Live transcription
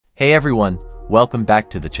Hey everyone, welcome back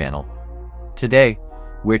to the channel. Today,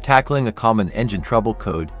 we're tackling a common engine trouble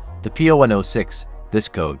code, the P0106. This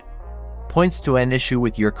code points to an issue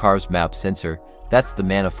with your car's map sensor, that's the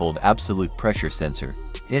Manifold Absolute Pressure sensor.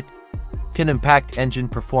 It can impact engine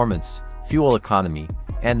performance, fuel economy,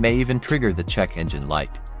 and may even trigger the check engine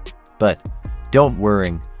light. But don't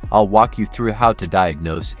worry, I'll walk you through how to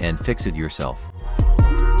diagnose and fix it yourself.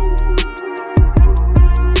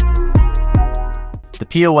 The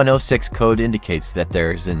P0106 code indicates that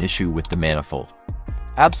there is an issue with the Manifold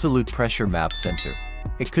Absolute Pressure map sensor.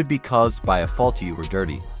 It could be caused by a faulty or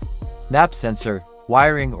dirty map sensor,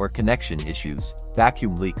 wiring or connection issues,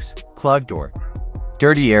 vacuum leaks, clogged or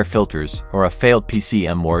dirty air filters, or a failed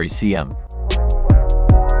PCM or ECM.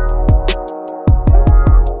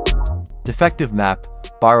 Defective map,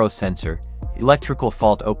 baro sensor, electrical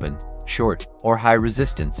fault open, short, or high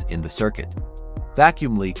resistance in the circuit.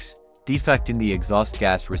 Vacuum leaks, defect in the exhaust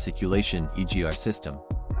gas recirculation (EGR) system.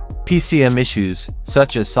 PCM issues,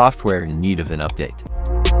 such as software in need of an update.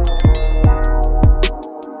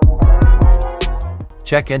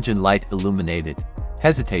 Check engine light illuminated,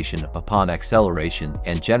 hesitation upon acceleration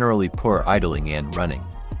and generally poor idling and running.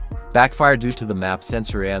 Backfire due to the map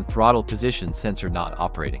sensor and throttle position sensor not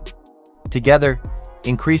operating. Together,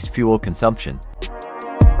 increased fuel consumption.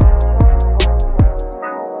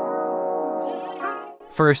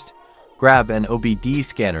 First, grab an OBD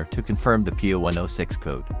scanner to confirm the P0106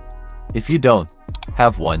 code. If you don't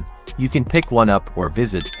have one, you can pick one up or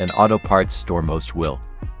visit an auto parts store. Most will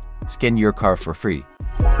scan your car for free.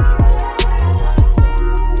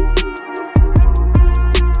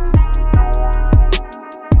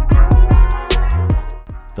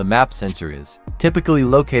 The map sensor is typically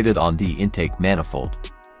located on the intake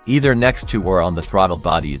manifold, either next to or on the throttle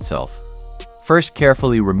body itself. First,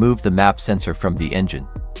 carefully remove the map sensor from the engine.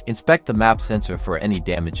 Inspect the map sensor for any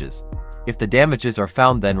damages. If the damages are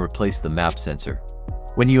found, then replace the map sensor.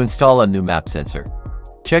 When you install a new map sensor,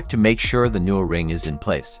 check to make sure the new ring is in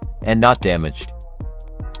place and not damaged.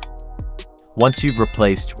 Once you've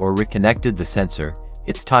replaced or reconnected the sensor,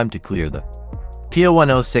 it's time to clear the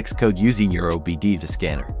P0106 code using your OBD to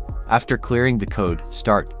scanner. After clearing the code,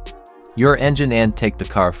 start your engine and take the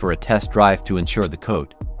car for a test drive to ensure the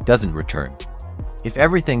code doesn't return. If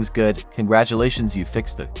everything's good, congratulations, you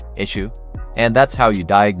fixed the issue. And that's how you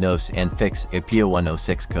diagnose and fix a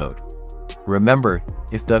P0106 code. Remember,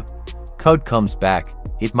 if the code comes back,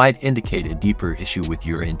 it might indicate a deeper issue with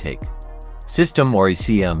your intake system or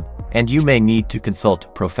ECM, and you may need to consult a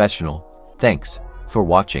professional. Thanks for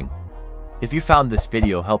watching. If you found this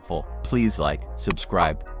video helpful, please like,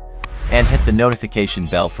 subscribe, and hit the notification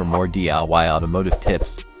bell for more DIY automotive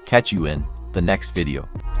tips. Catch you in the next video.